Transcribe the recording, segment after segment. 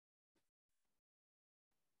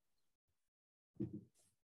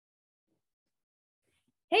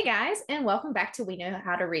Hey guys, and welcome back to We Know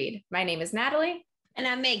How to Read. My name is Natalie. And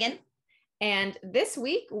I'm Megan. And this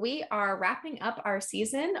week we are wrapping up our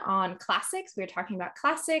season on classics. We're talking about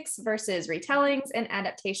classics versus retellings and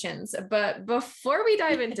adaptations. But before we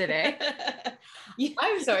dive in today,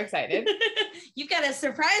 I'm so excited. You've got a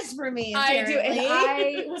surprise for me. Apparently. I do. And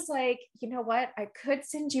I was like, you know what? I could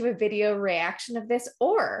send you a video reaction of this,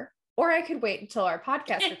 or I could wait until our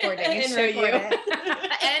podcast recording and show you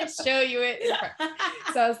and show you it.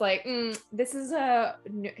 So I was like, this is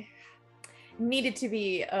needed to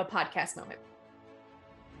be a podcast moment.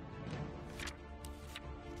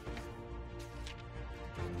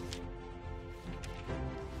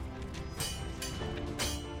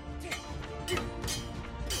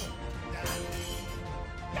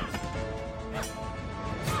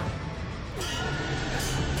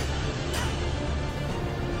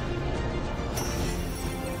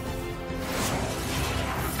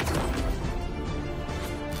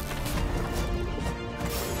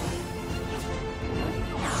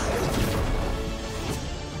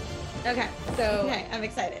 Okay, I'm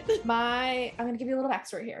excited. I'm going to give you a little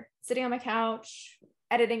backstory here. Sitting on my couch,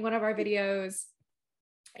 editing one of our videos,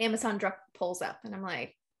 Amazon truck pulls up and I'm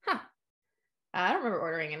like, I don't remember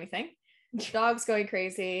ordering anything. Dog's going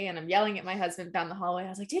crazy and I'm yelling at my husband down the hallway. I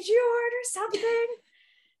was like, did you order something?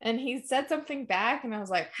 And he said something back and I was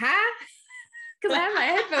like, because I have my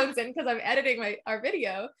headphones in because I'm editing our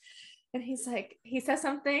video. And he says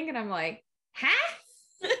something and I'm like,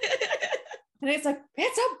 And it's like,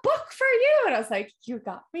 it's a book for you. And I was like, you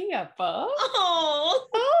got me a book?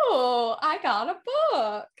 Oh, I got a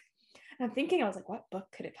book. And I'm thinking, I was like, what book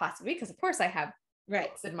could it possibly be? Because of course I have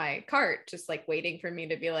books in my cart, just like waiting for me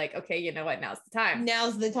to be like, okay, you know what? Now's the time.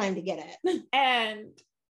 Now's the time to get it. And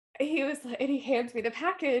he was like, and he hands me the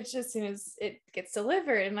package as soon as it gets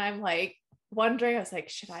delivered. And I'm like wondering, I was like,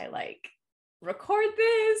 should I like record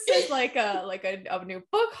this as like a new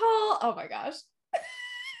book haul? Oh my gosh.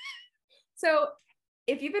 So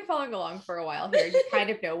if you've been following along for a while here, you kind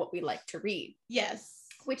of know what we like to read. Yes.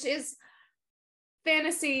 Which is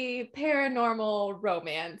fantasy, paranormal,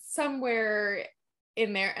 romance, somewhere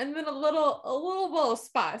in there. And then a little bit of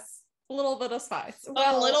spice. A little bit of spice.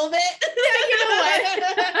 Well, a little bit? Yeah, you know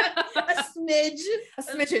what? A smidge. A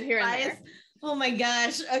smidgen here and there. Oh my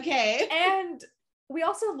gosh. Okay. And we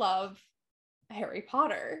also love Harry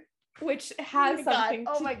Potter, which has something.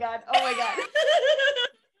 Oh my God.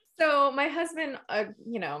 So my husband,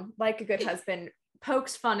 like a good husband,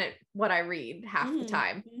 pokes fun at what I read half the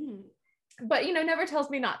time, but, never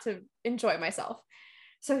tells me not to enjoy myself.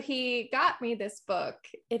 So he got me this book.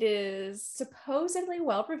 It is supposedly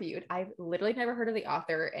well-reviewed. I've literally never heard of the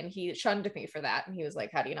author, and he shunned me for that. And he was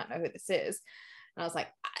like, how do you not know who this is? And I was like,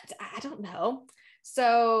 I don't know.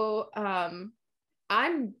 So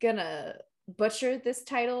I'm gonna butcher this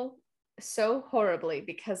title so horribly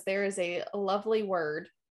because there is a lovely word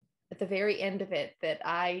at the very end of it that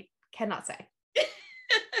I cannot say.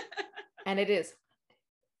 And it's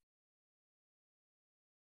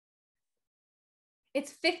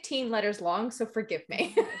 15 letters long, so forgive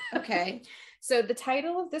me. Okay. So the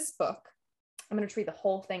title of this book, I'm going to read the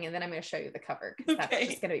whole thing and then I'm going to show you the cover because that's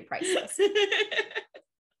just going to be priceless.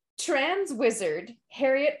 Trans wizard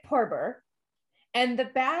Harriet Porber and the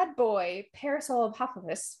bad boy Parasol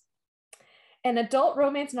Apophis, an adult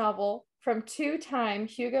romance novel from two-time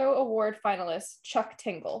Hugo Award finalist Chuck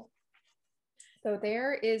Tingle. So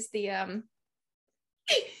there is the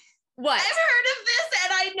what? I've heard of this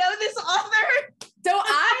and I know this author. So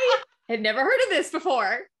I had never heard of this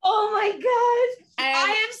before. Oh my gosh.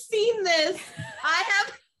 I have seen this. I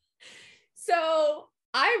have. So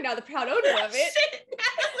I am now the proud owner of it. Shit,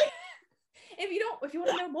 Natalie. If you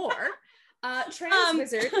want to know more, trans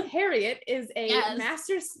wizard Harriet is a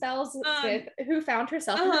master spellsmith who found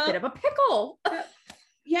herself in a bit of a pickle.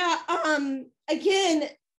 Yeah. Again,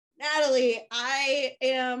 Natalie, I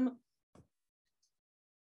am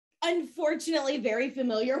unfortunately very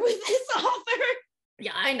familiar with this author.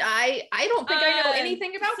 Yeah, and I don't think I know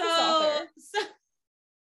anything about this author.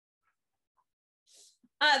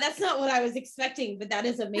 That's not what I was expecting, but that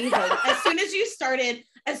is amazing. As soon as you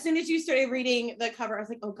started reading the cover, I was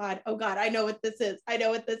like, oh God, I know what this is.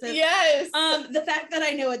 Yes. The fact that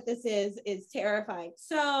I know what this is terrifying.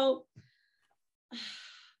 So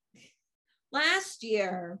last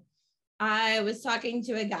year I was talking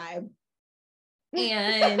to a guy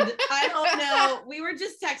and I don't know, we were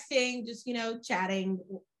just texting, just, chatting,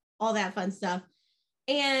 all that fun stuff.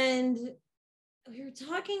 And we were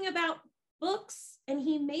talking about books and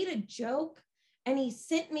he made a joke and he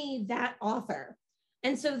sent me that author.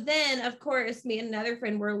 And so then, of course, me and another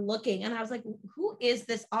friend were looking and I was like, who is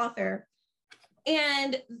this author?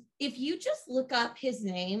 And if you just look up his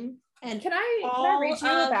name and can I read you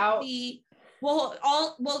about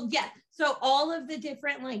so all of the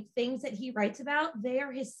different like things that he writes about, they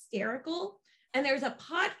are hysterical. And there's a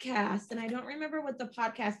podcast, and I don't remember what the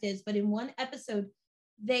podcast is, but in one episode,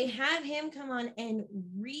 they have him come on and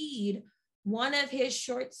read one of his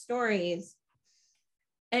short stories.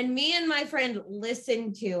 And me and my friend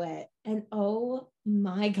listened to it. And oh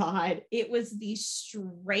my God, it was the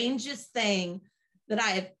strangest thing that I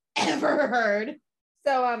have ever heard.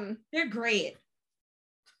 So they're great.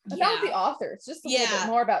 About the authors, just a little bit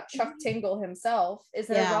more about Chuck Tingle himself. Is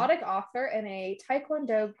an erotic author and a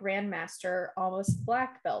Taekwondo grandmaster, almost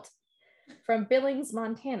black belt, from Billings,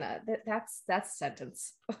 Montana. That's a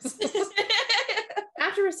sentence.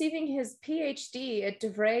 After receiving his PhD at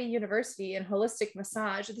DeVry University in holistic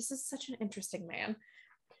massage, this is such an interesting man.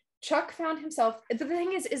 Chuck found himself. The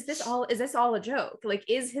thing is this all a joke? Like,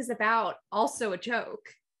 is his about also a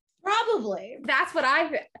joke? Probably. That's what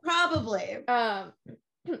I probably.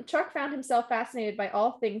 Chuck found himself fascinated by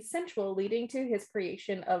all things sensual, leading to his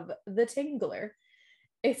creation of The Tingler,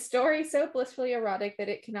 a story so blissfully erotic that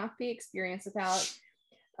it cannot be experienced without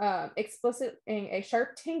explicitly a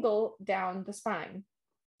sharp tingle down the spine.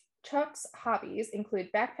 Chuck's hobbies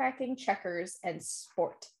include backpacking, checkers, and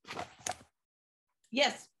sport.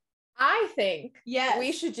 Yes. I think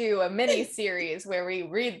we should do a mini series where we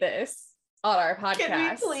read this on our podcast. Can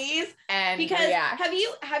we please? And because react.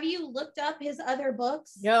 have you looked up his other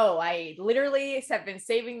books? No, I literally have been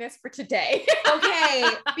saving this for today. Okay,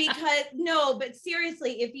 but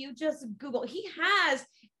seriously, if you just Google, he has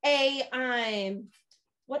a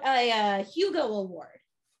Hugo Award.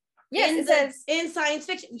 Yes, it says in science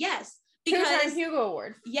fiction. Yes, because two-time Hugo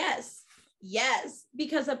Award. Yes,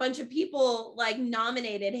 because a bunch of people like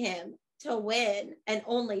nominated him to win, and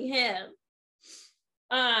only him.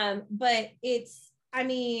 But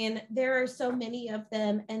there are so many of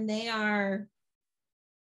them, and they are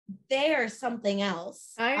something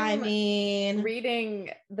else. Reading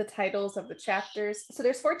the titles of the chapters. So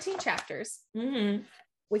there's 14 chapters. Mm-hmm.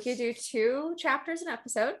 We could do 2 chapters an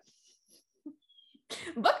episode.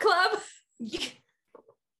 Book club.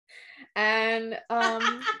 And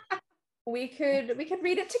we could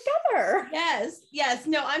read it together. Yes.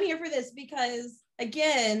 No, I'm here for this because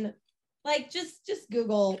again, like just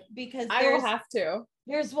Google, because I will have to.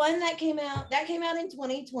 There's one that came out in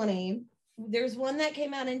 2020. There's one that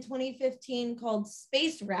came out in 2015 called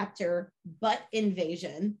Space Raptor Butt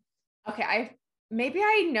Invasion. Okay, maybe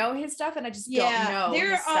I know his stuff and I just don't know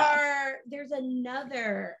his stuff. There's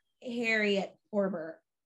another Harriet Porber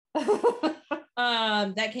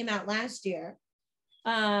that came out last year.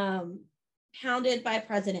 Pounded by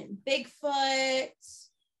President Bigfoot.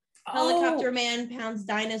 Helicopter Man pounds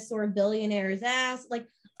dinosaur billionaire's ass. Like,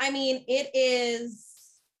 it is.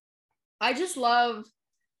 I just love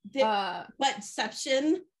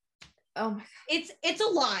buttception. Oh my God. It's a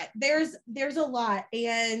lot. There's a lot,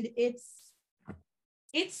 and it's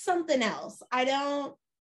something else. I don't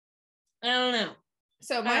know.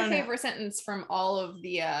 So my favorite sentence from all of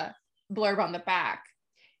the blurb on the back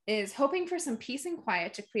is, hoping for some peace and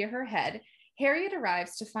quiet to clear her head, Harriet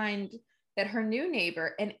arrives to find that her new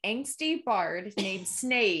neighbor, an angsty bard named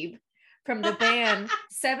Snape from the band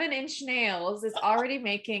 7-Inch Nails, is already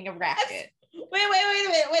making a racket. Wait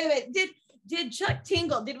a minute. Did Chuck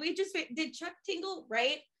Tingle, did Chuck Tingle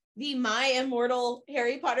write the My Immortal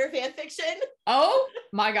Harry Potter fan fiction? Oh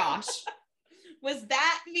my gosh. Was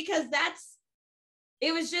that because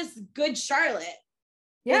it was just Good Charlotte?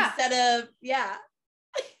 Yeah. Instead of,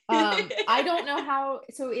 I don't know how,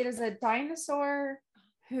 so it is a dinosaur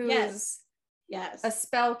who is a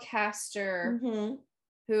spellcaster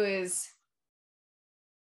who is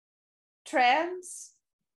trans.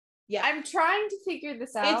 Yeah, I'm trying to figure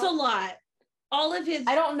this out. It's a lot. All of his.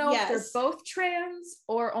 I don't know if they're both trans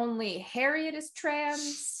or only Harriet is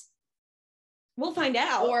trans. We'll find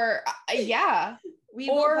out. Or we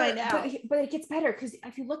will find out. But it gets better because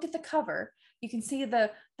if you look at the cover, you can see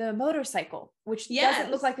the motorcycle, which doesn't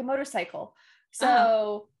look like a motorcycle.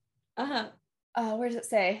 So, where does it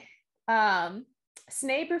say?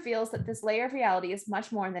 Snape reveals that this layer of reality is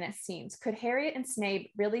much more than it seems. Could Harriet and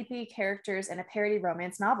Snape really be characters in a parody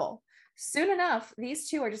romance novel? Soon enough, these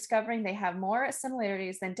two are discovering they have more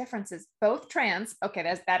similarities than differences. Both trans,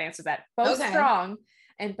 that answers that. Both strong,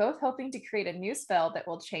 and both hoping to create a new spell that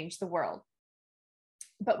will change the world.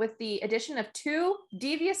 But with the addition of 2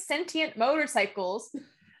 devious sentient motorcycles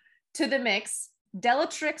to the mix,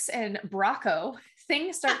 Bellatrix and Bracco,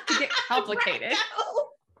 things start to get complicated.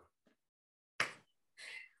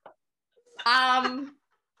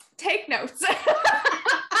 Take notes.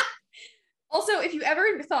 Also, if you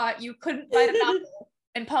ever thought you couldn't write a novel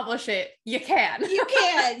and publish it, you can. You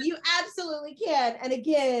can. You absolutely can. And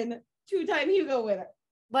again, 2-time Hugo winner.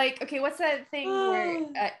 Like, okay, what's that thing where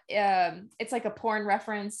it's like a porn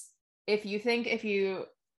reference? If you think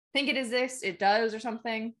it exists, it does, or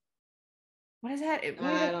something. What is that?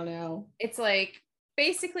 I don't know. It's like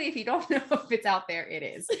basically, if you don't know if it's out there, it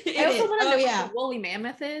is. I also want to know what the woolly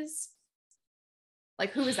mammoth is.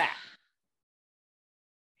 Like, who is that?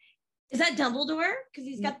 Is that Dumbledore? Because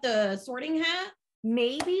he's got the sorting hat.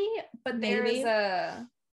 Maybe, but there is a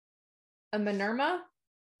Minerva.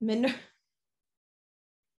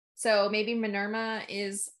 So maybe Minerva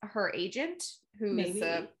is her agent, who's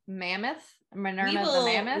a mammoth. Minerva the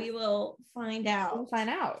mammoth. We will find out. We'll find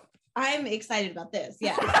out. I'm excited about this.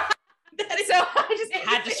 Yeah. So I just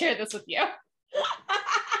had to share this with you.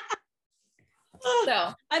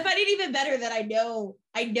 So I find it even better that I know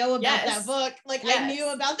about that book. Like I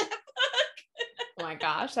knew about that book. Oh my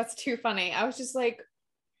gosh, that's too funny. I was just like,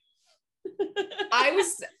 I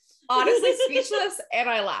was honestly speechless, and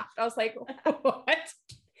I laughed. I was like, what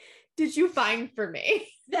did you find for me?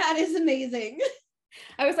 That is amazing.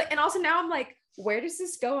 I was like, and also now I'm like, where does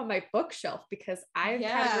this go on my bookshelf? Because I've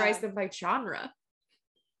categorized them by genre.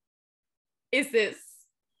 Is this?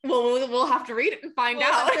 Well, we'll have to read it and find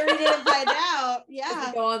out. Have to read it and find out. Yeah. Does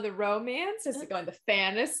it go on the romance? Does it go on the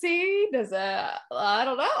fantasy? I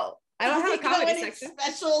don't know. I don't have a comedy section.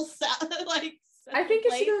 Special like. I think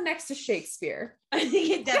it should go next to Shakespeare. I think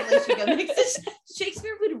it definitely should go next to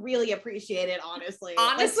Shakespeare. Would really appreciate it, honestly.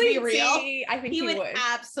 Honestly, let's be real. See, I think he would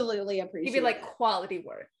absolutely appreciate it. He'd be like quality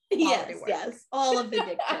work. Yes. All of the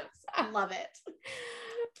dick jokes. Love it.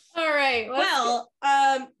 All right. Well,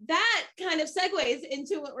 that kind of segues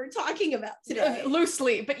into what we're talking about today.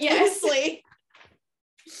 Loosely, but yes. Loosely.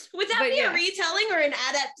 Would that be a retelling or an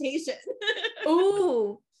adaptation?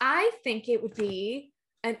 Ooh, I think it would be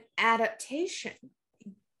an adaptation.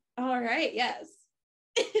 All right. Yes.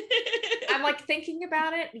 I'm like thinking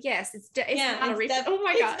about it. Yes, it's not a retelling. Oh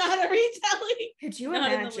my god, it's not a retelling. Could you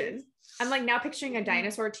imagine? I'm like now picturing a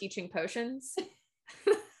dinosaur teaching potions.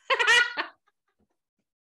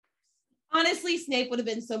 Honestly, Snape would have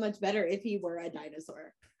been so much better if he were a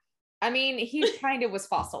dinosaur. I mean, he kind of was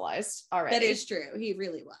fossilized already. That is true. He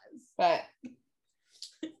really was. But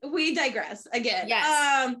we digress again.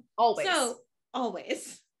 Yes. Always. So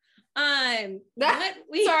always. Sorry.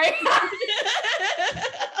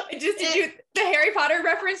 Did you the Harry Potter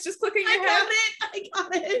reference just clicking your head? I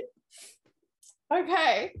got it.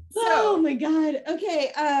 Okay. So, oh my god.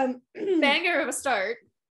 Okay. Banger of a start.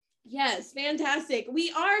 Yes, fantastic.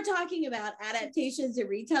 We are talking about adaptations and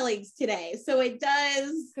retellings today. So it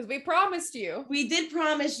does, because we promised you. We did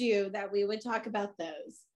promise you that we would talk about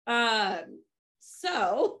those.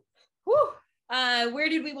 So where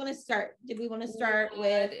did we want to start? Did we want to start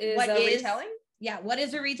with what is retelling? Yeah, what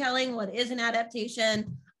is a retelling? What is an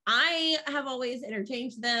adaptation? I have always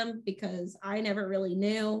interchanged them because I never really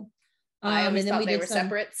knew. I always thought they were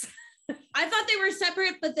separates. I thought they were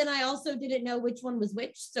separate, but then I also didn't know which one was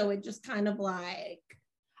which. So it just kind of like.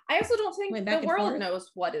 I also don't think the world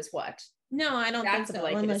knows what is what. No, I don't think so.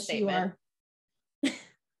 Unless you are.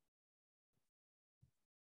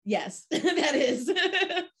 Yes, that is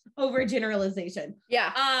overgeneralization.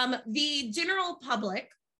 Yeah. The general public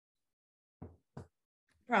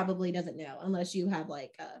probably doesn't know unless you have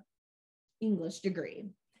like a English degree.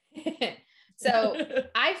 So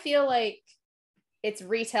I feel like it's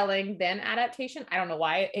retelling then adaptation. I don't know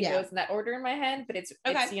why it goes in that order in my head, but it's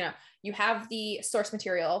you have the source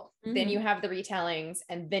material, then you have the retellings,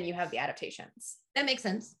 and then you have the adaptations. That makes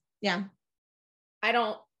sense. Yeah.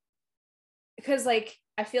 Because like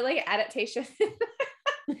I feel like adaptations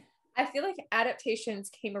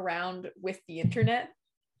came around with the internet.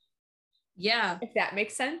 Yeah. If that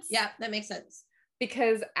makes sense. Yeah, that makes sense.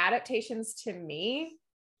 Because adaptations to me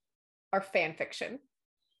are fan fiction.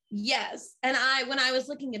 Yes. And when I was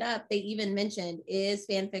looking it up, they even mentioned, is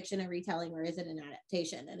fan fiction a retelling or is it an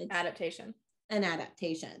adaptation? And it's an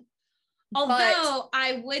adaptation. Although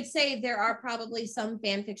I would say there are probably some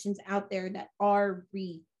fan fictions out there that are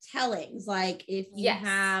retellings. Like if you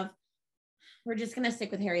have, we're just going to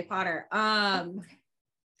stick with Harry Potter. Because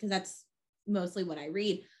that's mostly what I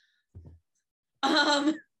read.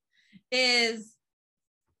 Is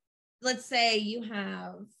let's say you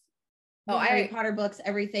have Harry Potter books,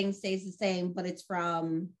 everything stays the same, but it's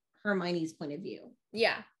from Hermione's point of view.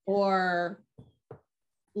 Yeah. Or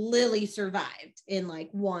Lily survived in like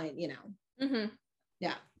one, Mm-hmm.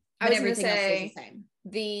 Yeah. I was going to say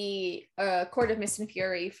the Court of Mist and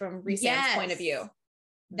Fury from Rhysand's point of view.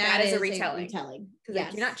 That is a retelling. Because they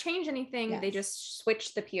do not change anything. They just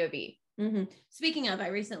switch the POV. Speaking of, I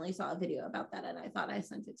recently saw a video about that and I thought I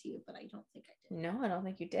sent it to you, but I don't think I did. No, I don't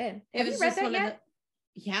think you did. Have you read that yet?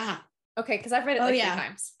 Yeah. Okay, because I've read it 3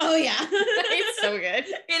 times. Oh yeah. It's so good.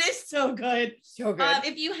 It is so good. So good.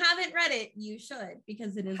 If you haven't read it, you should,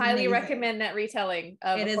 because it is highly amazing. Recommend that retelling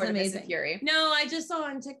of it A is Court of Mist amazing. and Fury. No, I just saw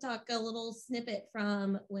on TikTok a little snippet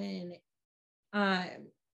from when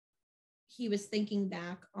he was thinking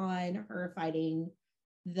back on her fighting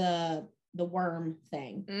the worm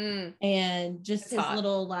thing. And just it's his hot.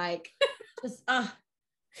 Little like just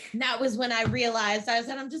that was when I realized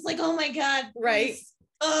I'm just like, oh my God, right?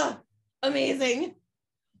 Amazing.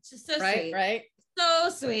 It's just so sweet. Right. So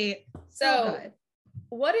sweet. So good.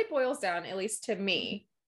 What it boils down, at least to me,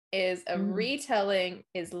 is a retelling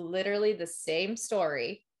is literally the same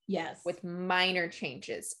story. Yes. With minor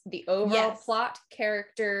changes. The overall plot,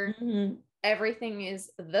 character, everything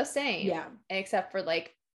is the same. Yeah. Except for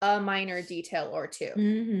like a minor detail or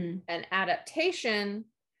two. An adaptation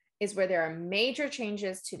is where there are major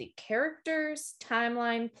changes to the characters,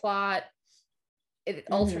 timeline, plot,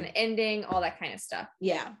 alternate ending, all that kind of stuff.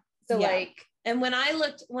 Yeah. So like, and when I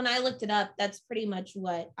looked it up, that's pretty much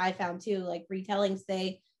what I found too. Like retellings,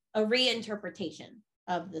 a reinterpretation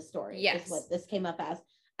of the story is what this came up as.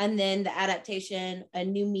 And then the adaptation, a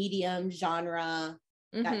new medium, genre,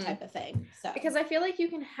 that type of thing. So because I feel like you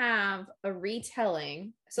can have a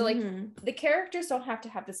retelling. So like the characters don't have to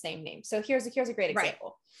have the same name. So here's a great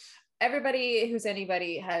example. Everybody who's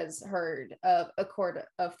anybody has heard of A Court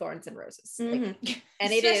of Thorns and Roses. Like,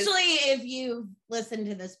 and especially if you listen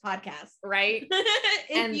to this podcast. Right.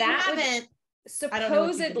 And that haven't,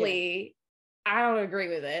 supposedly, I don't agree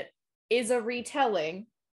with it, is a retelling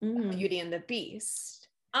of Beauty and the Beast.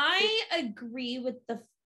 I agree with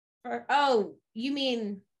you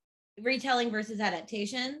mean retelling versus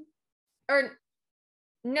adaptation? Or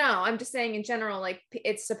no, I'm just saying in general, like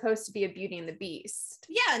it's supposed to be a Beauty and the Beast.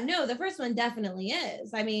 Yeah, no, the first one definitely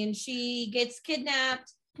is. I mean, she gets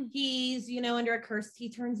kidnapped. He's, under a curse. He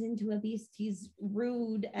turns into a beast. He's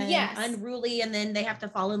rude and unruly, and then they have to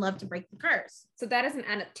fall in love to break the curse. So that is an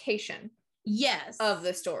adaptation. Yes. Of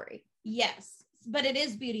the story. Yes. But it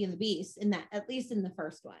is Beauty and the Beast in that, at least in the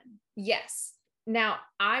first one. Yes. Now,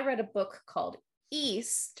 I read a book called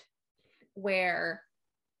East, where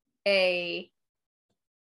a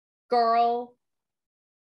girl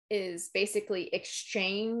is basically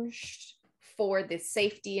exchanged for the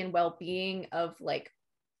safety and well-being of like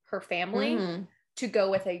her family to go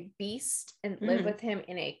with a beast and live with him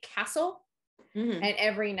in a castle. And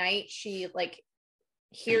every night she like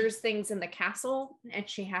hears things in the castle and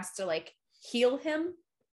she has to like heal him.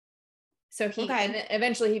 So and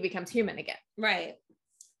eventually he becomes human again. Right.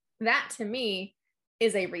 That to me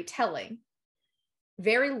is a retelling.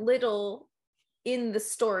 Very little in the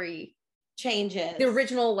story changes. The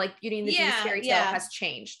original like Beauty and the Beast fairy tale has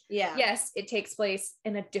changed. Yeah. Yes, it takes place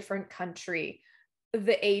in a different country.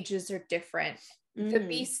 The ages are different. The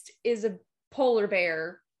beast is a polar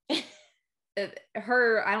bear. I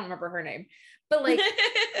don't remember her name, but like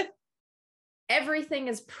everything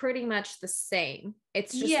is pretty much the same.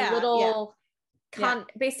 It's just little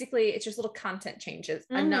basically it's just little content changes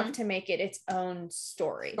enough to make it its own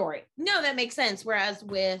story. No, that makes sense. Whereas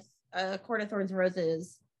with Court of Thorns and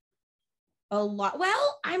Roses, a lot.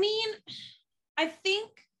 Well, I mean, I think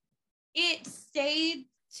it stayed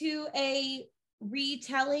to a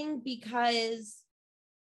retelling because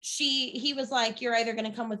he was like, you're either going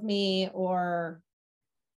to come with me or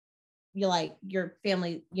you like your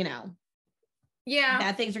family,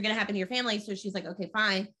 bad things are going to happen to your family. So she's like, okay,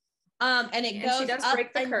 fine. And she does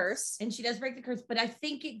break the curse. And she does break the curse, but I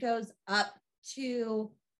think it goes up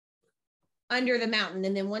to Under the Mountain.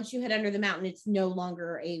 And then once you hit Under the Mountain, it's no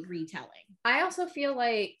longer a retelling. I also feel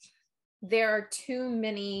like there are too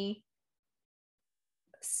many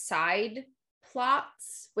side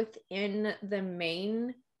plots within the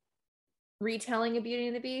main retelling of Beauty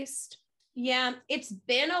and the Beast. Yeah, it's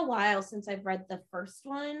been a while since I've read the first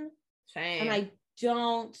one. Same. And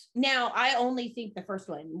I only think the first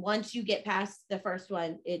one. Once you get past the first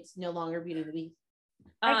one, it's no longer Beauty and the Beast.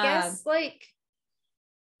 I guess like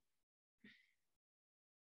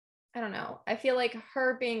I don't know. I feel like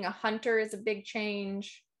her being a hunter is a big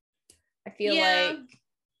change. I feel like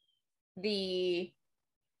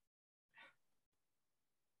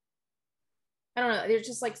I don't know. There's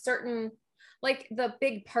just like certain, like the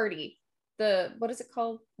big party, what is it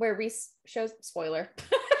called? Where Reese shows, spoiler,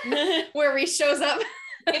 where Reese shows up.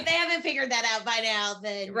 If they haven't figured that out by now,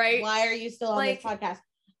 then why are you still on this podcast?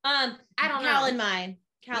 I don't know. Cal and Mine.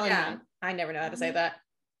 I never know how to say that.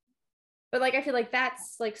 But like, I feel like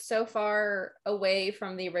that's like so far away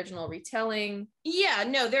from the original retelling. Yeah,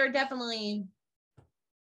 no, there are definitely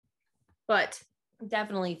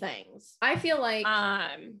things. I feel like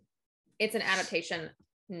it's an adaptation,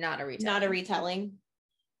 not a retelling. Not a retelling.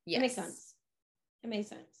 Yes. It makes sense. It makes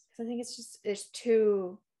sense. I think it's just, there's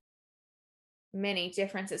too many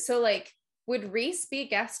differences. So like, would Reese be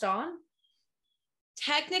Gaston?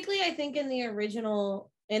 Technically, I think in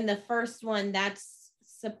the first one, that's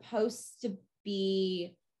supposed to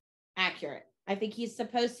be accurate. I think he's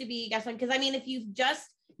supposed to be Gaston. Because I mean, if you just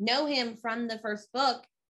know him from the first book,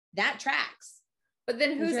 that tracks. But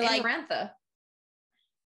then who's Amarantha?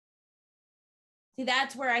 See,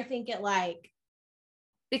 that's where I think it like,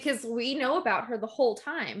 because we know about her the whole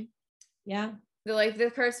time. Yeah.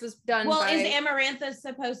 The curse was done. Well, is Amarantha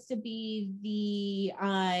supposed to be the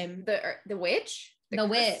witch? The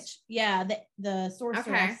witch. Yeah. The sorceress.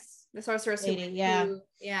 Okay. The sorceress lady,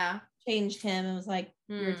 yeah. Changed him and was like,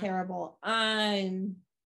 you're terrible.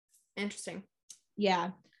 Interesting.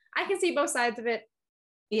 Yeah. I can see both sides of it.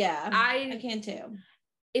 Yeah. I can too.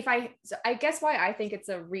 I guess why I think it's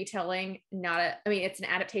a retelling, it's an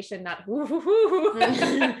adaptation, not See,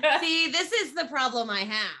 this is the problem I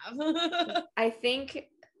have. I think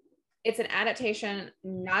it's an adaptation,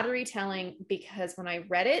 not a retelling, because when I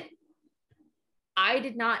read it, I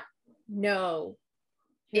did not know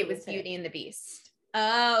it was Beauty and the Beast.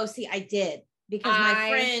 Oh, see, I did, because my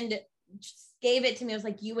friend gave it to me. I was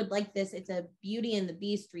like, you would like this. It's a Beauty and the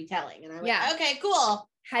Beast retelling. And I went, okay, cool.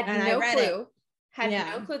 Had no clue. Had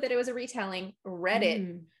no clue that it was a retelling, read it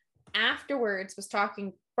afterwards, was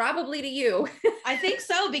talking probably to you. I think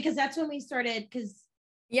so, because that's when we started,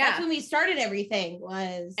 that's when we started everything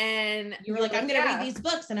and you were like, I'm going to read these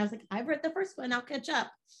books. And I was like, I've read the first one. I'll catch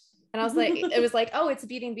up. And I was like, it was like, oh, it's a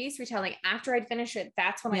Beauty and Beast retelling. After I'd finished it,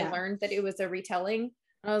 that's when I learned that it was a retelling.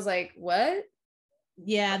 And I was like, what?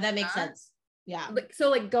 Yeah, that makes sense. Yeah. So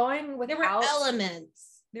like going without... There were elements.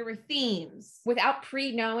 There were themes. Without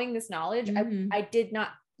pre-knowing this knowledge, I did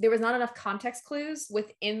not, there was not enough context clues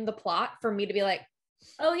within the plot for me to be like,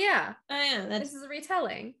 oh yeah, this is a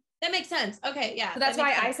retelling. That makes sense. Okay, yeah. So that's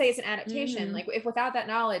why I say it's an adaptation. Like, if without that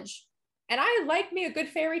knowledge, and I like me a good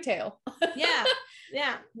fairy tale.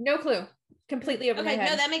 Yeah. No clue. Completely over my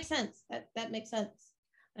head. No, that makes sense. That makes sense.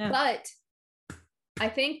 Yeah. But I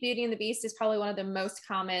think Beauty and the Beast is probably one of the most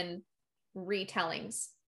common retellings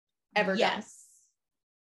ever done.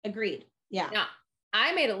 Agreed. Yeah. Now,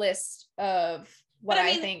 I made a list of what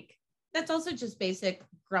I think. That's also just basic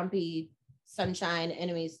grumpy sunshine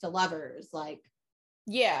enemies to lovers. Like,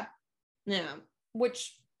 yeah. Yeah.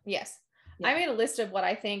 Which, yes. Yeah. I made a list of what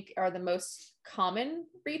I think are the most common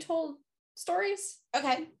retold stories.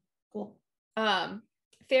 Okay. Cool.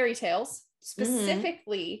 Fairy tales,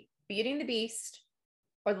 specifically Beauty and the Beast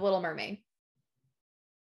or The Little Mermaid.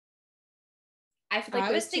 I feel like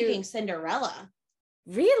I was thinking Cinderella.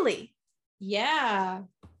 Really? Yeah.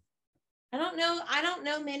 I don't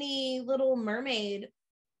know many Little Mermaid.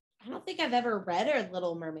 I don't think I've ever read a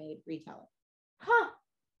Little Mermaid retelling. Huh.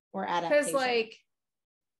 Or adaptation. Because like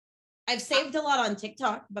I've saved a lot on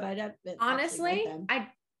TikTok, but I don't honestly, I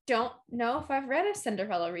don't know if I've read a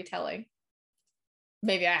Cinderella retelling.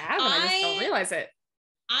 Maybe I haven't. I just don't realize it.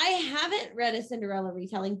 I haven't read a Cinderella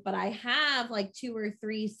retelling, but I have like 2 or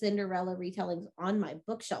 3 Cinderella retellings on my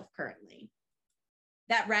bookshelf currently.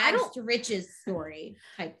 That rags to riches story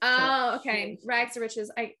type. Oh, okay. Rags to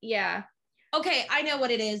riches. Okay, I know what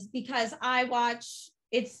it is, because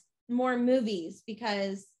it's more movies,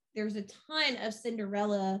 because there's a ton of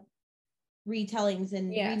Cinderella retellings and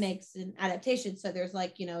remakes and adaptations. So there's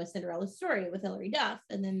like, a Cinderella story with Hilary Duff,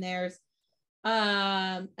 and then there's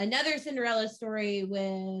another Cinderella story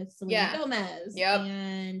with Selena Gomez.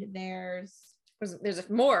 And there's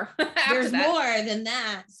more. There's more than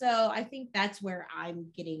that. So I think that's where I'm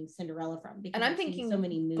getting Cinderella from, because and I'm thinking so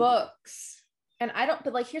many movies. Books. And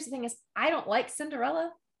but like, here's the thing is, I don't like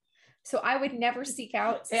Cinderella. So I would never seek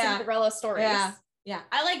out Cinderella stories. Yeah.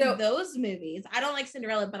 I like those movies. I don't like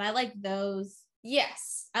Cinderella, but I like those.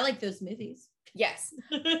 Yes. I like those movies. Yes.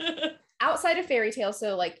 Outside of fairy tales,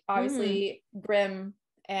 so like obviously Grimm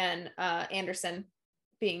and Anderson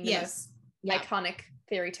being the most iconic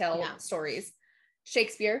fairy tale stories.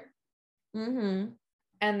 Shakespeare. And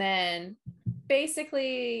then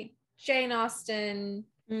basically Jane Austen,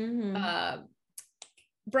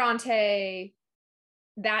 Bronte,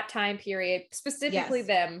 that time period, specifically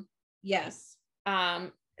them. Yes.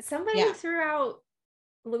 Somebody threw out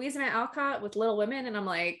Louisa May Alcott with Little Women, and I'm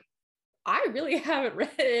like, I really haven't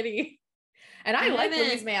read any. And I like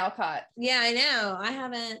Louisa May Alcott. Yeah, I know. I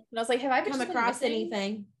haven't. And I was like, have I been come across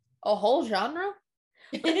anything? A whole genre?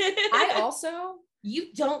 I also,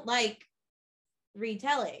 you don't like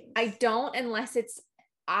retelling. I don't, unless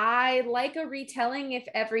I like a retelling if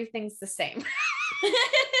everything's the same.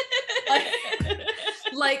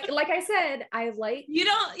 like I said, you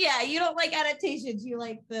don't like adaptations. You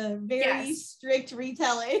like the very strict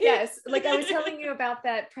retelling. Yes. Like I was telling you about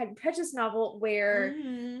that Pride and Prejudice novel where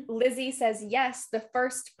Lizzie says yes, the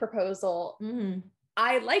first proposal.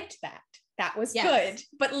 I liked that. That was good,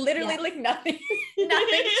 but literally like nothing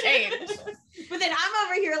changed. But then I'm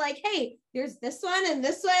over here like, hey, there's this one and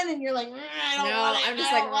this one, and you're like, I don't want it. I'm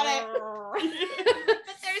just want it. But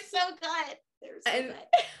they're so good.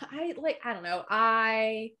 I don't know.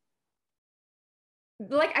 I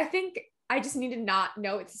think I just need to not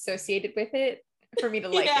know it's associated with it for me to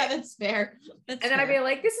like it. Yeah, that's fair. Then I'd be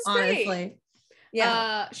like, this is honestly great.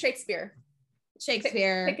 Yeah. Shakespeare. Pick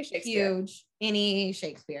a Shakespeare. Huge. Any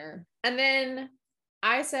Shakespeare. And then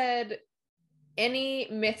I said any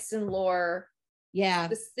myths and lore. Yeah.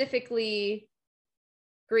 Specifically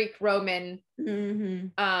Greek, Roman.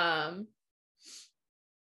 And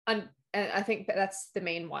I think that's the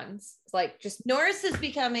main ones. It's like just Norse is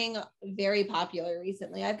becoming very popular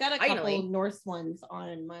recently. I've got a couple Norse ones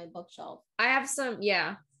on my bookshelf. I have some,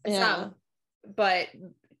 some, but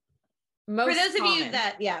most for those of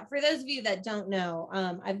you that don't know,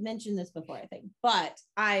 I've mentioned this before, I think, but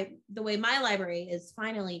the way my library is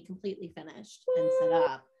finally completely finished and set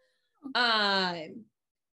up,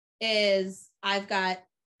 is I've got,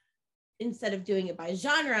 instead of doing it by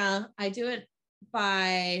genre, I do it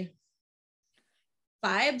by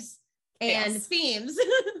vibes and themes.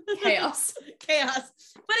 chaos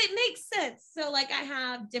But it makes sense. So like I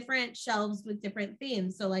have different shelves with different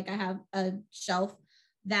themes. So like I have a shelf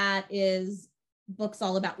that is books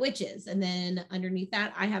all about witches, and then underneath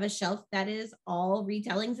that I have a shelf that is all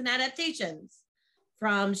retellings and adaptations,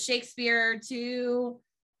 from Shakespeare to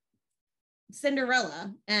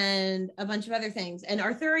Cinderella and a bunch of other things, and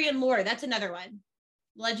Arthurian lore. That's another one.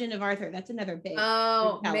 Legend of Arthur. That's another big.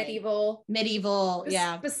 Medieval.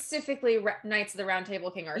 Specifically Knights of the Round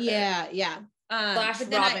Table, King Arthur. Yeah. Slash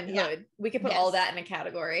Robin Hood. We could put all that in a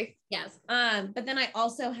category. Yes. But then I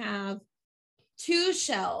also have 2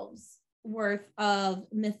 shelves worth of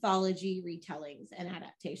mythology retellings and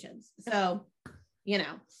adaptations. So,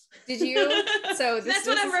 did you? So that's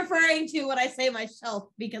what I'm referring to when I say my shelf,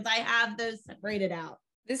 because I have those separated out.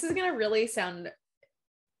 This is gonna really sound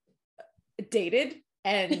dated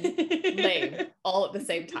and lame all at the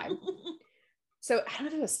same time. So I don't know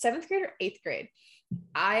if it was 7th grade or 8th grade.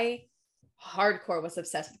 I hardcore was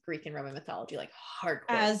obsessed with Greek and Roman mythology, like hardcore.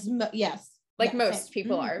 Most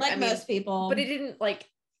people are. Most people. But it didn't like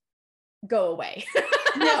go away.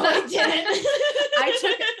 No, it didn't.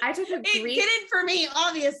 I took a Greek. It didn't for me,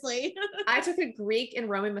 obviously. I took a Greek and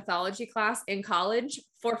Roman mythology class in college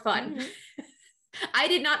for fun. I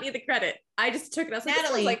did not need the credit. I just took it as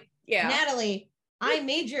Natalie, I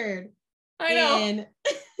majored in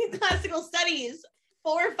classical studies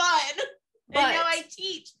for fun. And now I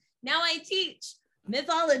teach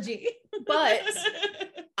mythology. But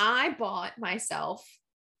I bought myself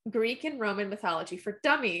Greek and Roman mythology for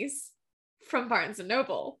dummies from Barnes and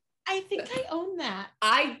Noble. I think I own that.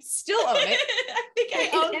 I still own it. I think I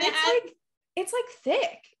own that. It's like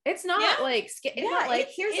thick. It's not not like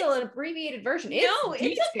here's an abbreviated version.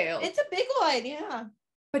 It's a big one. Yeah.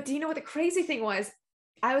 But do you know what the crazy thing was?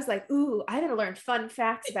 I was like, ooh, I gotta learn fun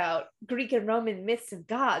facts about Greek and Roman myths and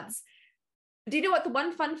gods. Do you know what the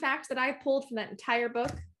one fun fact that I pulled from that entire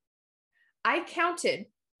book? I counted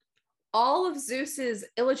all of Zeus's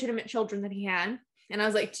illegitimate children that he had. And I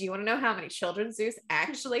was like, do you want to know how many children Zeus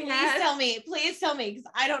actually had? Please tell me, because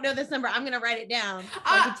I don't know this number. I'm going to write it down so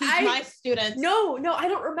I can teach my students. No, I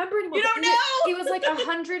don't remember anymore. You don't know? It was like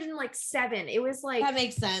 107. It was like, that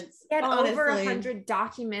makes sense. He had over 100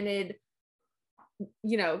 documented,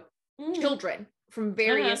 children from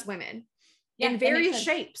various women in various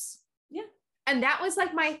shapes. Yeah. And that was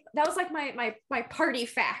like my party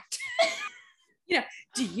fact.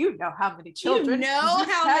 Do you know how many children?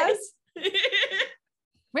 How many?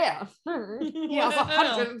 Well, he has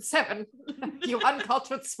 107. You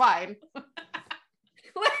uncultured swine.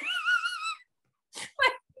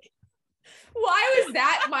 Why was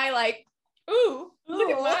that my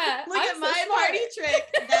look at my party trick?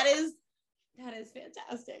 That is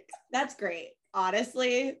fantastic. That's great.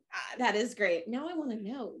 Honestly, that is great. Now I want to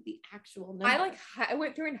know the actual number. I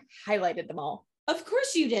went through and highlighted them all. Of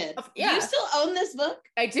course you did. Do you still own this book?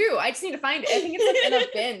 I do. I just need to find it. I think it's in a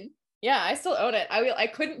bin. Yeah, I still own it. I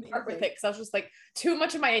couldn't part with it because I was just like too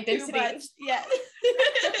much of my identity. Yeah.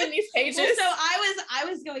 In these pages. Well, so I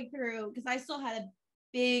was going through, because I still had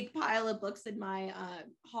big pile of books in my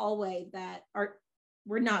hallway that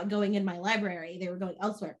were not going in my library. They were going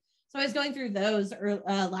elsewhere. So I was going through those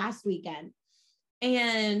last weekend.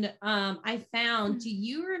 And I found, do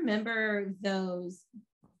you remember those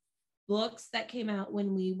books that came out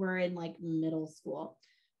when we were in like middle school,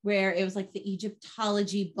 where it was like the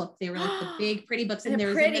Egyptology book? They were like the big pretty books, and there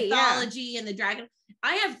was the mythology and the dragon.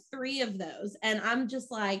 I have 3 of those, and I'm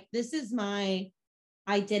just like, this is my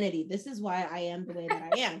identity. This is why I am the way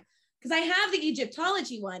that I am, because I have the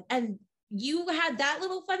Egyptology one. And you had that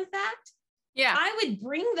little fun fact. Yeah, I would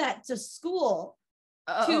bring that to school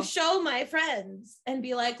to show my friends and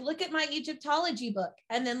be like, look at my Egyptology book,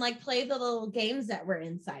 and then like play the little games that were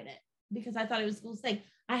inside it, because I thought it was the coolest thing.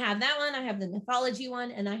 I have that one, I have the mythology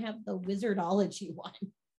one, and I have the wizardology one.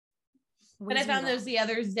 But I found those the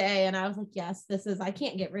other day, and I was like, yes, I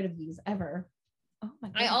can't get rid of these ever. Oh my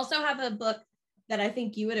goodness. I also have a book that I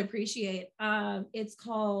think you would appreciate. It's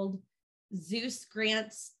called Zeus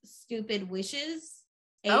Grants Stupid Wishes,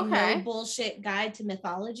 a no bullshit guide to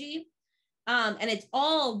mythology. And it's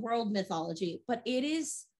all world mythology, but it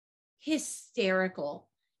is hysterical.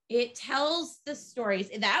 It tells the stories.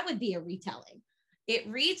 That would be a retelling.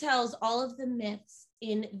 It retells all of the myths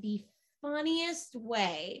in the funniest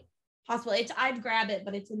way possible. I'd grab it,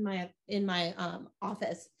 but it's in my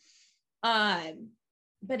office.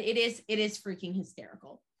 But it is freaking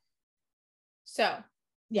hysterical. So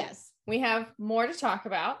yes, we have more to talk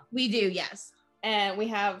about. We do, yes. And we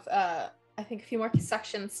have I think a few more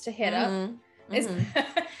sections to hit up. And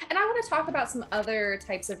I want to talk about some other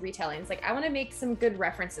types of retellings. Like, I want to make some good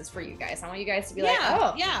references for you guys. I want you guys to be like,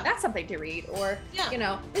 oh, yeah, that's something to read, or you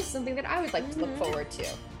know, this is something that I would like to look forward to.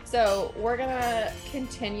 So we're gonna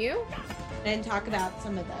continue and talk about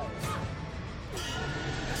some of those.